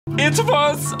It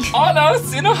was on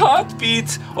us in a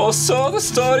heartbeat, or so the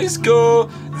stories go.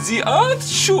 The earth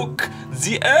shook,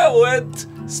 the air went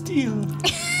still.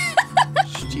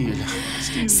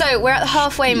 So we're at the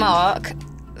halfway mark.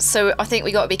 So I think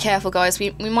we got to be careful, guys.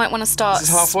 We might want to start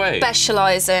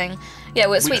specialising. Yeah,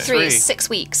 well, it's week 3, it's 6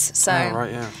 weeks. So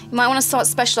right, yeah. you might want to start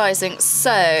specialising. So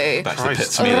Back to the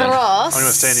pits for me, Ross, I'm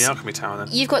going to stay in the alchemy tower then.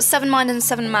 you've got 7 mind and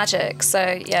 7 magic. So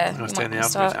yeah, I'm going to stay in the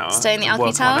alchemy tower. Stay in the alchemy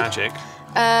work tower. on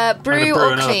magic. Brew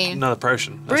or clean? Another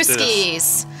potion. Let's do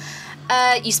this.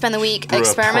 Brewskis. You spend the week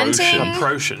experimenting. A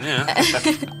potion, yeah.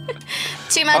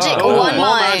 2 magic, 1 more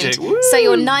mind. magic. Woo. So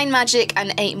you're 9 magic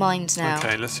and 8 mind now.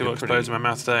 Okay, let's see what explodes in my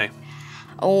mouth today.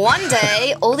 One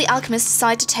day, all the alchemists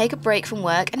decide to take a break from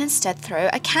work and instead throw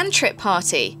a cantrip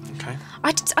party. Okay.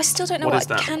 I still don't know What what is a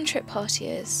that? cantrip party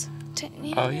is.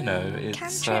 It's...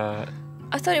 Cantrip?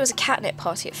 I thought it was a catnip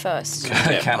party at first.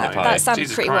 Catnip party. That sounded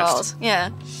Jesus pretty Christ. wild. Yeah.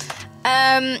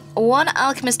 One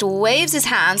alchemist waves his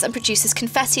hands and produces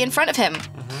confetti in front of him.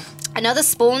 Another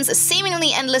spawns a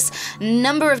seemingly endless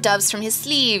number of doves from his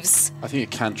sleeves. I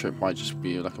think a cantrip might just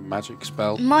be like a magic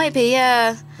spell. Might be,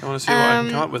 yeah. I want to see what I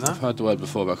can come up with, I've heard the word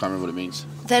before, but I can't remember what it means.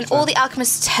 Then all the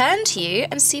alchemists turn to you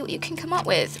and see what you can come up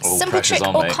with. Oh, Simple pressure's trick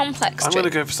on, or mate. complex I'm trick?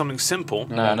 going to go for something simple.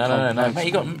 No. Mate,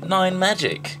 you got 9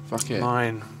 magic. Fuck it.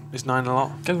 9. Is 9 a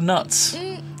lot? Go nuts.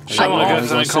 I want to go for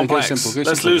something Go complex. simple, go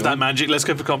Let's simple, lose go that on. magic. Let's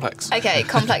go for complex. Okay,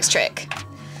 complex trick.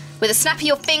 With a snap of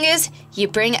your fingers, you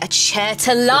bring a chair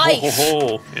to life.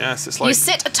 Yes, it's like... You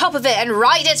sit atop of it and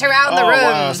ride it around the Oh, room.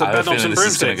 wow, so I have a bedknobs feeling and this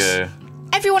is going to broomsticks.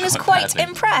 go... Everyone is quite badly.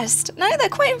 impressed. No, they're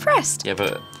quite impressed. Yeah,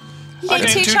 but... You I get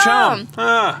gained 2 2 charm.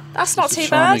 Ah, That's not It's a too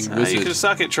bad. charming wizard. you can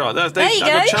suck it, Trott. There There you I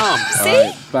got go. charm. See?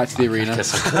 Alright, back to the arena.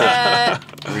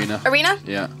 Arena. Arena?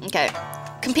 Yeah. Okay.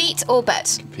 Compete or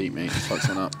bet? Compete, mate. Fuck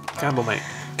one up. Gamble, mate.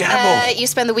 Gamble. You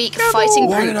spend the week fighting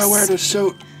Why did I brutes. wear the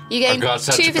suit? You gain I've got 2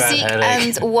 such a bad physique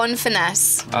headache. and 1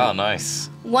 finesse. Oh, nice.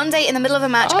 One day in the middle of a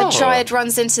match, Oh. a dryad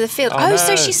runs into the field. Oh, Oh,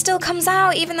 so no. she still comes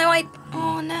out even though I...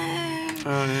 Oh, no.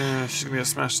 Oh, yeah. She's going to get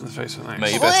smashed in the face with Mate, you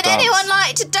things. better Would dance. anyone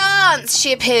like to dance?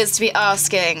 She appears to be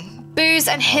asking. Boos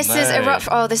and hisses no. erupt.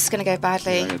 Oh, this is going to go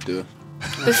badly. I'm gonna do it.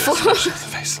 Before, In the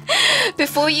face.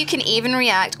 before you can even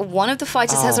react, one of the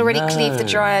fighters has Oh, already no. cleaved the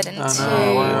dryad in 2.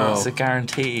 no, wow. It's a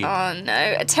guarantee. Oh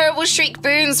no, a terrible shriek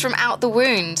booms from out the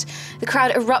wound. The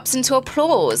crowd erupts into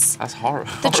applause. That's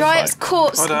horrible. The dryad's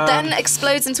corpse Hold on. then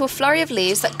explodes into a flurry of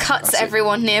leaves that cuts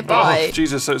everyone nearby. Oh,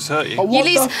 Jesus, so it's hurt you. Oh, what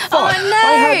lose- the fuck? Oh, no!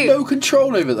 I had no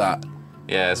control over that.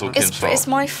 Yeah, it's all Kim's fault. It's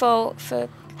my fault for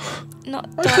not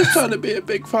I was just trying to be a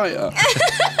big fighter.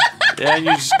 Yeah, and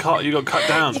you got cut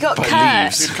down. You got By cut.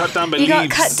 leaves. You got cut down by You got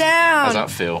leaves. cut How's down.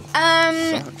 that feel?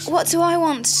 What do I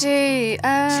want to do?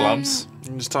 Slums?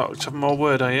 You just start chopping more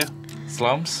wood, are you?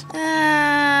 Slums?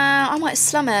 I might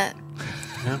slum it.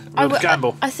 Yeah. I We'll will-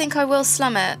 gamble. I think I will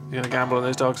slum it. You're going to gamble on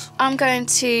those dogs. I'm going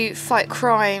to fight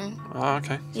crime. Oh,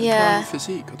 okay. Yeah.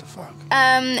 Physique, what the fuck?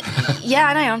 Yeah,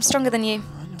 I know. I'm stronger than you.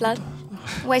 Blood.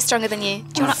 Way stronger than you.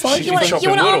 Do you want fight to you. chopping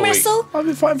arm wood all week. wrestle? I've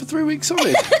been fighting for 3 weeks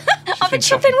solid. I've been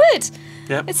chopping wood.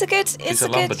 Yep. It's a good. It's a a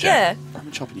good. lumberjack. Yeah. I've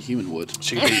been chopping human wood.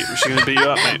 She's going to beat you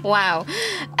up, mate. Wow.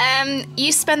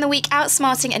 You spend the week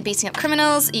outsmarting and beating up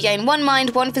criminals. You gain 1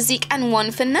 mind, 1 physique, and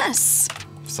 1 finesse.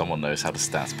 Someone knows how to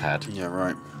stats pad. Yeah,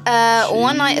 right.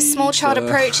 One night, a small child Jesus.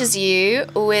 approaches you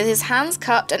with his hands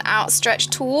cupped and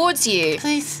outstretched towards you.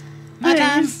 Please,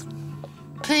 madam.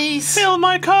 Please. Fill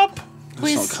my cup.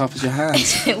 It's not cup, it's your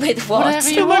hands. With what?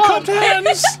 Fill my cupped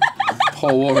hands.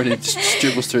 Paul Warren, it just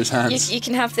dribbles through his hands. You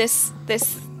can have this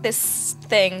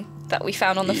thing that we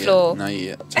found on the Eat it. floor. No, eat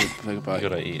it. Take a You bite.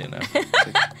 gotta eat it now.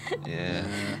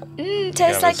 Yeah.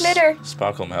 Tastes like glitter.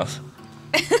 Sparkle mouth.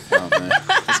 Oh, no.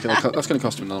 That's gonna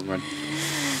cost him in the long run.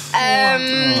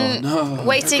 No.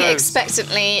 Waiting goes.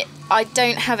 expectantly, I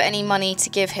don't have any money to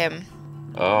give him.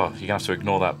 Oh, you're gonna have to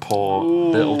ignore that poor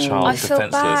little child I feel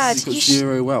defenseless. bad. He's got You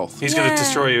 0 wealth. He's going to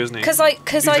destroy you, isn't he? Because I He's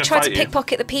tried gonna to fight you.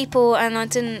 pickpocket the people and I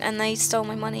didn't, and they stole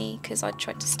my money because I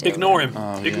tried to steal. Ignore them. him.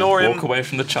 Oh, yeah. Ignore him. Walk away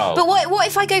from the child. But what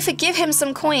if I go for give him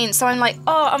some coins? So I'm like,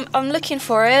 oh, I'm looking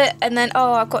for it, and then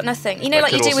I've got nothing. You know, That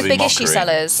like you could do also with be big issue mockery.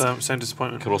 sellers. Same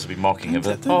disappointment. Could also be mocking of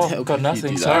it. Don't Oh, tell got people you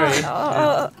nothing. do Sorry.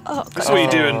 that. That's what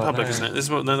you do in Oh, public, no. isn't it? This is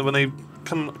what, when they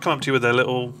come up to you with their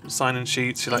little sign-in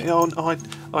sheets. You're like, I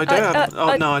don't have.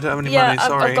 I don't have any money.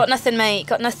 Sorry. I've got nothing, mate.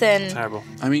 Got nothing. Terrible.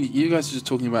 I mean, you guys are just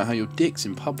talking about how your dick's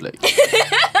in public.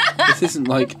 This isn't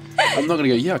like, I'm not going to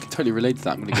go, yeah, I can totally relate to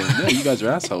that. I'm going to go, no, you guys are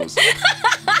assholes.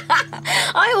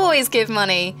 I always give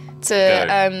money to.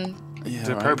 Yeah,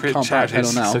 The appropriate can't backpedal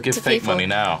charities. now. So give To fake people. money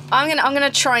now. I'm gonna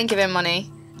try and give him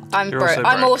money. I'm You're broke. also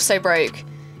I'm broke. also broke.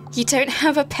 You don't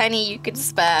have a penny you can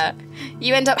spare.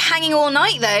 You end up hanging all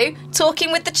night, though,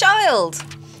 talking with the child.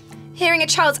 Hearing a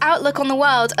child's outlook on the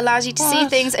world allows you to see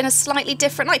things in a slightly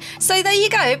different light. So there you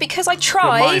go, because I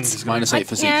tried. -8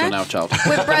 physique, yeah. you're now a child.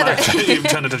 We're brother. You've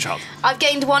turned into a child. I've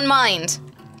gained 1 mind.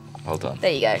 Well done.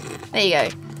 There you go. There you go.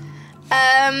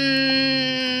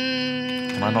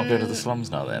 Can I not go to the slums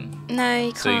now then? No,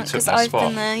 you So you can't, took because my I've spot?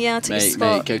 been there. Yeah, I took your Mate,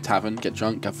 spot. go tavern, get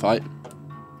drunk, go fight.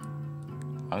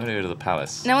 I'm going to go to the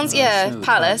palace. No one's, Yeah, yeah, the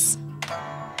palace.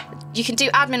 You can do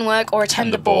admin work or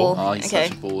attend a ball. Oh, he's Okay.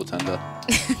 such a ball attender.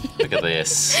 Look at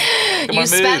this. Look at You my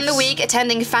spend the moves. week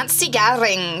attending fancy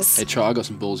gatherings. Hey, Trott, I got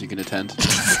some balls you can attend.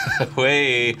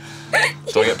 Wait.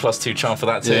 Do I get +2 charm for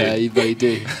that too? Yeah, you bet you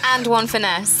do. And 1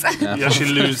 finesse. Yeah. You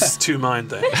actually lose 2 mind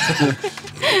there.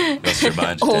 That's your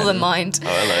mind. All the mind. Oh,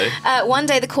 hello. One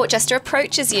day the court jester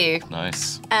approaches you.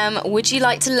 Nice. Would you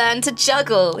like to learn to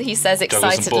juggle? He says Juggle some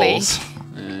excitedly. balls.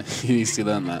 Yeah, he needs to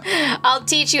learn that. I'll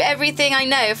teach you everything I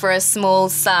know for a small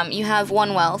sum. You have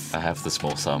 1 wealth. I have the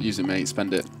small sum. Use it, mate.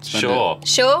 Spend it. Spend Sure.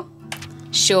 Sure?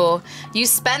 Sure. You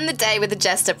spend the day with the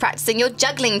jester practicing your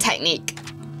juggling technique.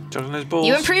 Juggling those balls.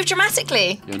 You improve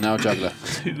dramatically. It. You're now a juggler.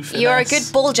 You're a good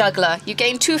ball juggler. You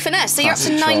gain 2 finesse, so you're up to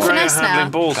Classic 9 Trott. Great finesse at handling now.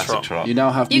 balls, Classic Trott. Trott. You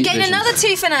now have You meat gain vision. another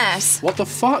 2 finesse. What the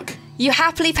fuck? You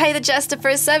happily pay the jester for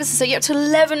his services, so you're up to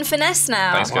 11 finesse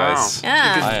now. Thanks, guys.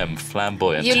 Yeah. I am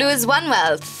flamboyant. You lose 1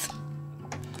 wealth.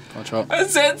 Oh, Trott. And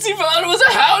Zanzibar was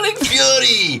a howling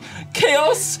fury!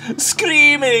 Chaos,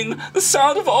 screaming! The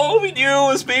sound of all we knew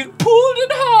was being pulled in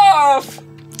half!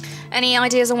 Any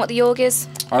ideas on what the Yawhg is?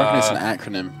 I reckon it's an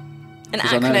acronym. An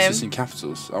Because I know it's just acronym. in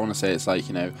capitals. I want to say it's like,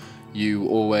 you know, you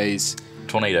always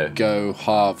Tornado. go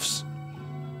halves.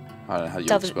 I don't know how you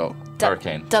spell.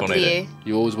 Hurricane. W. Tornado.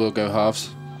 You always will go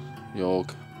halves. Yawhg.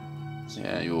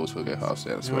 Yeah, you always will go halves.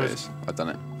 Yeah, that's what it is. I've done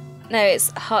it. No,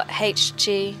 it's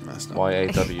HG. That's not.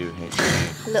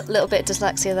 YAWH. Little bit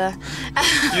dyslexia there.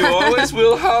 You always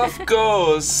will half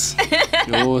goes.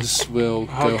 Yours will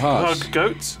go halves. Hug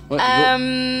goats? What?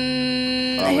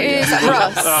 Who's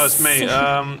Ross? Oh, it's me.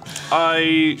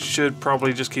 I should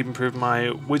probably just keep improving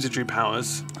my wizardry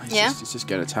powers. Yeah. It's just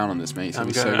going to town on this, mate. It's I'm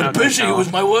gonna be going so out. Busy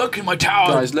with my work in my tower.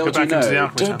 Guys, Go little do you back into the know,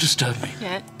 alchemy Don't town. disturb me.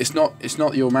 Yeah. it's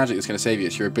not your magic that's going to save you.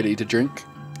 It's your ability to drink.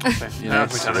 Okay. You know,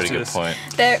 alchemy it's town, That's a really let's good do this. point.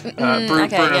 There, brew-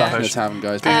 okay, brew yeah. another In the tavern,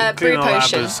 guys. brew Cleaning all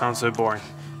potion. apples sounds so boring.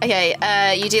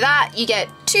 Okay, you do that. You get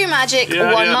 2 magic,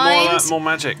 Yeah, 1 yeah, mind. more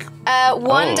magic.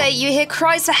 One Oh. day you hear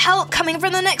cries for help coming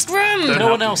from the next room. Don't No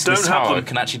one help- else in this don't help tower them.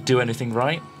 can actually do anything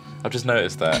right. I've just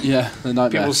noticed that. Yeah, the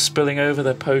nightmare. People spilling over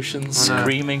their potions, I know.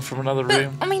 screaming from another But,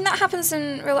 room. I mean, that happens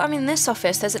in real. I mean, in this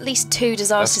office, there's at least 2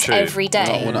 disasters true. every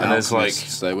day. We're not And there's like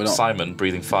alchemists, so we're not. Simon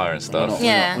breathing fire and We're stuff. not,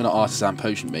 Yeah. we're not artisan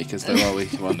potion makers, though, are we?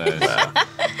 Come on. No.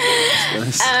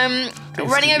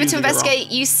 Running over to easily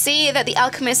investigate, you see that the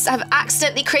alchemists have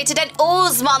accidentally created an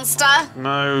ooze monster.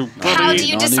 No. How do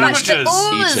you bloody dispatch the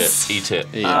sandwiches. ooze? Eat it.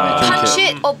 Yeah, mate, drink Punch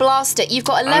it. it or blast it. You've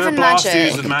got I'm gonna 11 blast magic.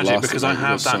 use with magic Blast because it, I mate.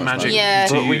 have You've got that so much magic. Yeah.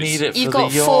 to But we use. need it for You've the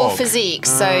got 4 Yawhg. physique,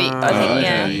 so I think, okay.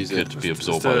 yeah. Use it. Good to be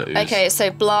absorbed Just by the ooze. Okay, so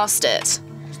blast it.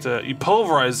 You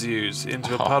pulverize the ooze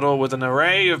into a puddle with an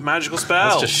array of magical That's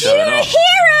spells. just showing You're a off.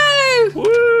 hero!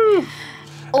 Woo!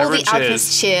 All Everyone the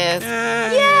alchemists cheers.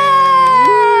 Yeah.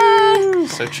 Yeah!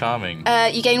 So charming.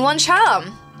 You gain 1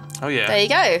 charm. Oh yeah. There you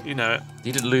go. You know it.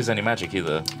 You didn't lose any magic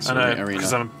either. I know Arena.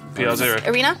 because I'm PR0.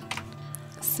 Arena?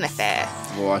 Smithy.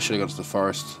 Well, I should have gone to the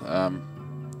forest.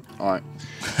 Alright.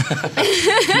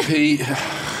 Compete.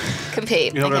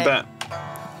 Compete. You're not okay. gonna bet.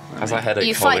 How's that headache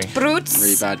You holding? fight brutes.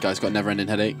 Really bad, guys. Got a never-ending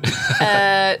headache.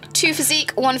 2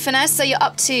 physique, 1 finesse, so you're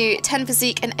up to 10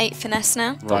 physique and 8 finesse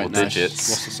now. Right, nice. digits.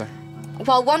 What's the second?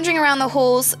 While wandering around the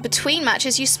halls between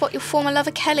matches, you spot your former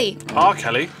lover Kelly. R.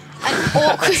 Kelly. An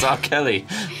awkward. It's R. Kelly.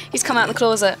 He's come out of the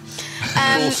closet.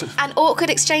 Awesome. An awkward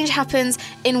exchange happens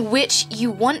in which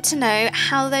you want to know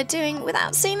how they're doing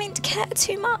without seeming to care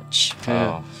too much.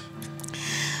 Oh.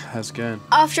 How's it going?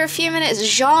 After a few minutes,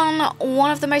 Jean, one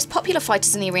of the most popular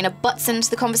fighters in the arena, butts into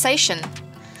the conversation.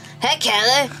 Hey,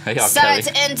 Kelly. Hey, R. Sorry Kelly.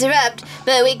 to interrupt,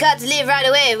 but we got to leave right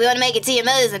away if we want to make it to your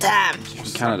mother's in time.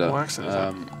 From Canada. What accent is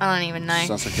that? I don't even know.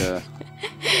 Sounds like a.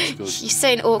 You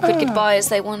say an awkward goodbye as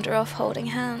they wander off holding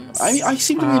hands. I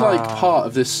seem to be like part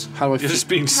of this. How do I You're feel? just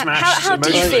being smashed. How do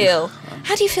you emotionally. feel?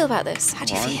 How do you feel about this? How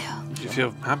do you Fine. feel? Do you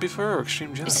feel happy for her or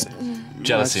extreme jealousy?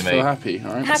 Jealousy, I mate. feel happy.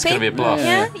 All right. Happy? It's gonna be a bluff.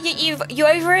 Yeah? You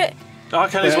over it? R.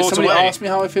 Kelly's walked somebody away. asked me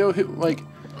how I feel. Like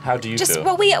How do you Just feel?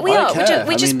 well, we I are. don't We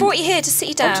care. just I mean, brought you here to sit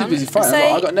you down. I'm too busy and fighting.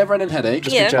 say- I got never-ending headache.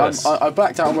 Yeah. jealous. I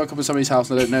blacked out and woke up in somebody's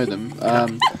house and I don't know them.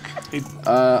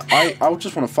 I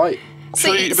just want to fight.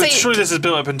 Surely this is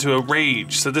built up into a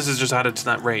rage, so this is just added to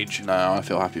that rage. No, I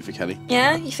feel happy for Kelly.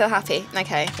 Yeah, you feel happy.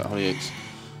 Okay. Hollyoaks.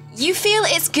 You feel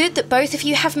it's good that both of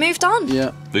you have moved on.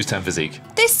 Yeah. Lose 10 physique.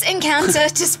 This encounter,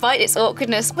 despite its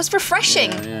awkwardness, was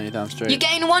refreshing. Yeah, you're damn straight. You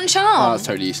gain 1 Oh, charm. that's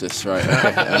totally useless. Right.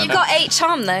 Okay. You got 8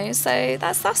 charm though, so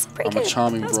that's pretty I'm good. a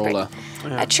charming That's brawler.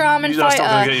 A charming That's not going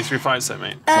to fighter. get you through fights, though,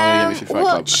 mate. It's not gonna get me through Fight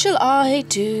Club. What shall I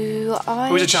do?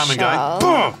 Who's a charming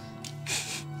guy?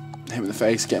 Hit him in the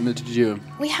face. Get him to do him.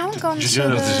 We haven't gone to Just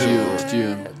drunk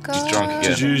again.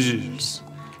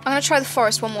 I'm gonna try the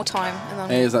forest one more time. And then...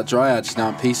 Hey, is that dryad? She's now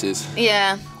in pieces.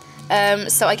 Yeah.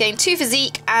 So I gain 2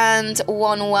 physique and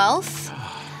 1 wealth.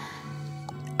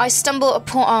 I stumble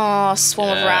upon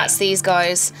swarm of rats. These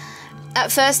guys. At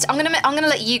first, I'm gonna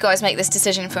let you guys make this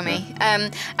decision for me.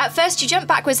 At first, you jump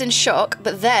backwards in shock,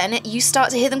 but then you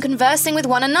start to hear them conversing with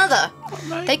one another.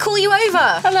 They call you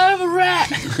over. Hello, I'm a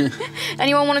rat.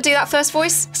 Anyone want to do that first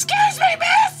voice? Excuse me,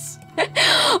 miss.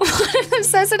 One of them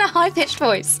says in a high-pitched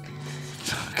voice.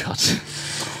 Oh, God.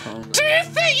 Do you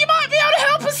think you might be able to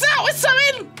help us out with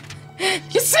something?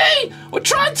 You see, we're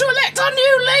trying to elect our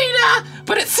new leader,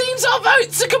 but it seems our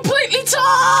votes are completely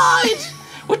tied.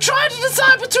 We're trying to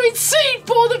decide between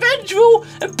Seedpaw the Vengeful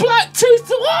and Blacktooth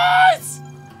the Wise.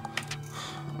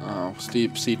 Oh,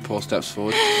 Seedpaw steps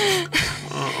forward.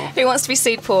 Who wants to be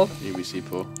Seedpaw? You be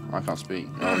Seedpaw. I can't speak.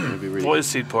 Oh, it'd be really. What is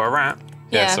Seedpaw? A rat?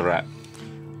 Yeah, it's a rat.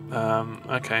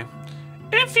 Okay.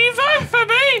 If you vote for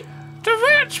me, the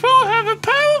rats will have a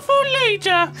powerful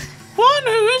leader. One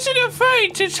who isn't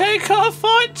afraid to take our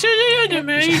fight to the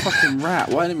enemy. He's a fucking rat.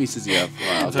 What enemies does he have?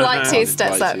 Well, Blacktooth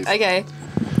steps up. Okay.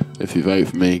 If you vote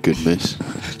for me, good miss,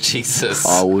 Jesus.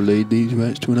 I will lead these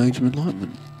rats to an age of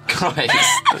enlightenment. Christ.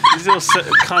 He's all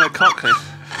kind of cockney.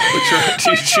 Which rat do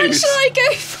you What choose? should I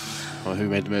go for? Well, who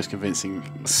made the most convincing?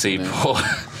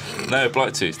 Seedpaw. No,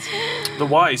 Blacktooth. The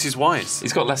Wise, he's wise.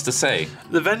 He's got less to say.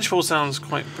 The Vengeful sounds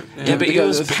quite... Yeah, but he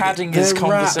was padding his They're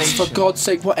rats, conversation. for God's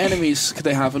sake, what enemies could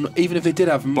they have? And even if they did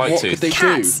have them, what Blacktooth. could they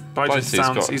Cats. do? Blacktooth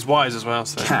sounds... He's wise as well,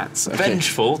 so... Cats. Okay.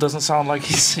 Vengeful doesn't sound like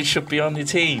he should be on your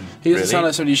team. He doesn't really. sound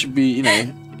like somebody you should be, you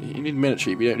know, you need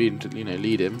military, but you don't need him to, you know,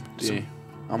 lead him, do you?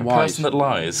 I'm A wise. person that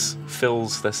lies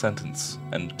fills their sentence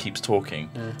and keeps talking,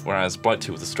 whereas Blacktooth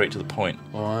was straight to the point.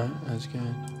 Alright, that's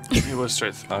good. He was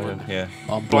straight to the point. Yeah.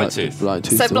 I'm Blightooth.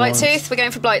 Blightooth. So Blightooth, we're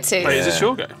going for Blightooth. Wait, is this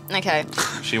your go? Okay.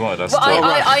 She wanted us Well, to.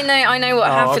 I know what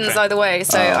happens okay. either way,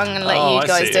 so I'm going to let you I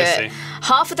guys see, do I it. see.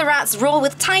 Half of the rats roar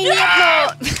with tiny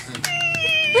applause.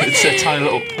 It's a tiny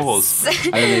little pause.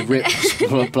 And then they rip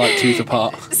Blightooth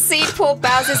apart. Seedpaw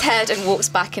bows his head and walks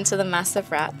back into the mass of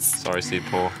rats. Sorry,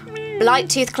 Seedpaw.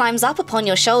 Blightooth climbs up upon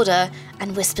your shoulder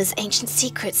and whispers ancient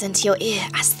secrets into your ear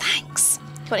as thanks.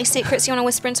 Got any secrets you want to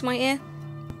whisper into my ear?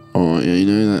 Oh yeah, you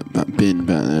know that bin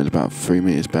back there, about 3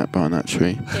 meters back behind that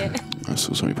tree? Yeah. I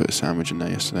saw somebody put a sandwich in there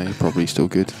yesterday, probably still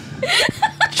good.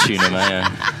 Tuna mayo.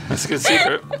 That's a good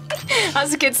secret.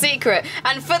 That's a good secret.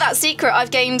 And for that secret,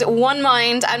 I've gained 1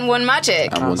 mind and 1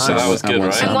 magic. And one nice. sandwich. That was good, and one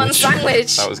right? And 1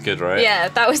 sandwich. That was good, right? Yeah,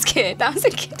 that was good. That was a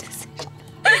good decision.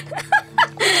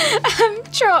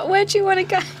 Trott, where do you want to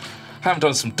go? Haven't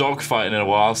done some dog fighting in a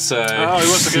while, so. Oh, he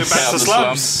wants to go back to the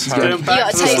slums. He's You going back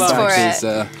got to a the taste slums. for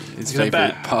it. His He's gonna favourite bet. You're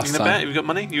gonna bet? pastime. You've got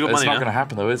money? You got It's money not now? going to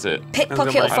happen, though, is it? Pickpocket I'm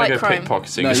or gonna fight go crime?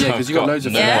 pickpocketing. No, yeah, because I've you got loads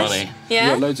of no finesse. money. Yeah?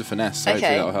 You got loads of finesse, so hopefully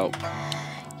Okay. that'll help.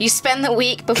 You spend the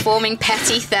week performing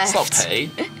petty It's not theft.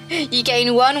 petty. You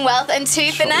gain 1 wealth and 2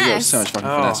 You got finesse. so much fucking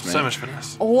Oh, finesse, mate. so much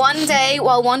finesse. One day,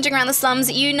 while wandering around the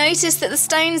slums, you notice that the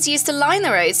stones used to line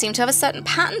the road seem to have a certain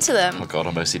pattern to Oh, them. God,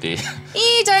 I'm OCD.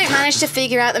 You don't manage to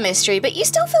figure out the mystery, but you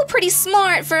still feel pretty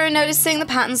smart for noticing the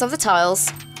patterns of the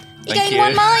tiles. You Thank gain you.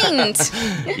 1 mind.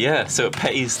 Yeah, so it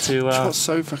pays Trott's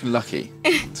so fucking lucky.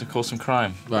 to cause some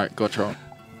crime. Right, go on, Trott.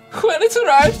 When it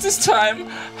arrives this time,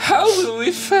 how will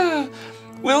we fare?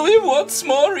 Will we once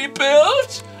more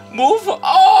rebuild? Move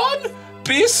on?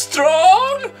 Be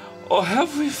strong? Or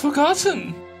have we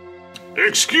forgotten?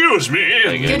 Excuse me,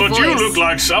 Good but you voice. look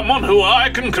like someone who I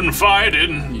can confide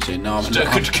in. You say, no, I'm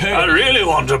I really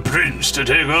want a prince to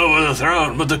take over the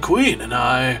throne, but the queen and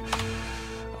I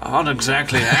aren't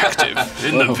exactly active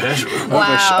in the bedroom.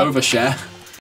 Wow. Overshare.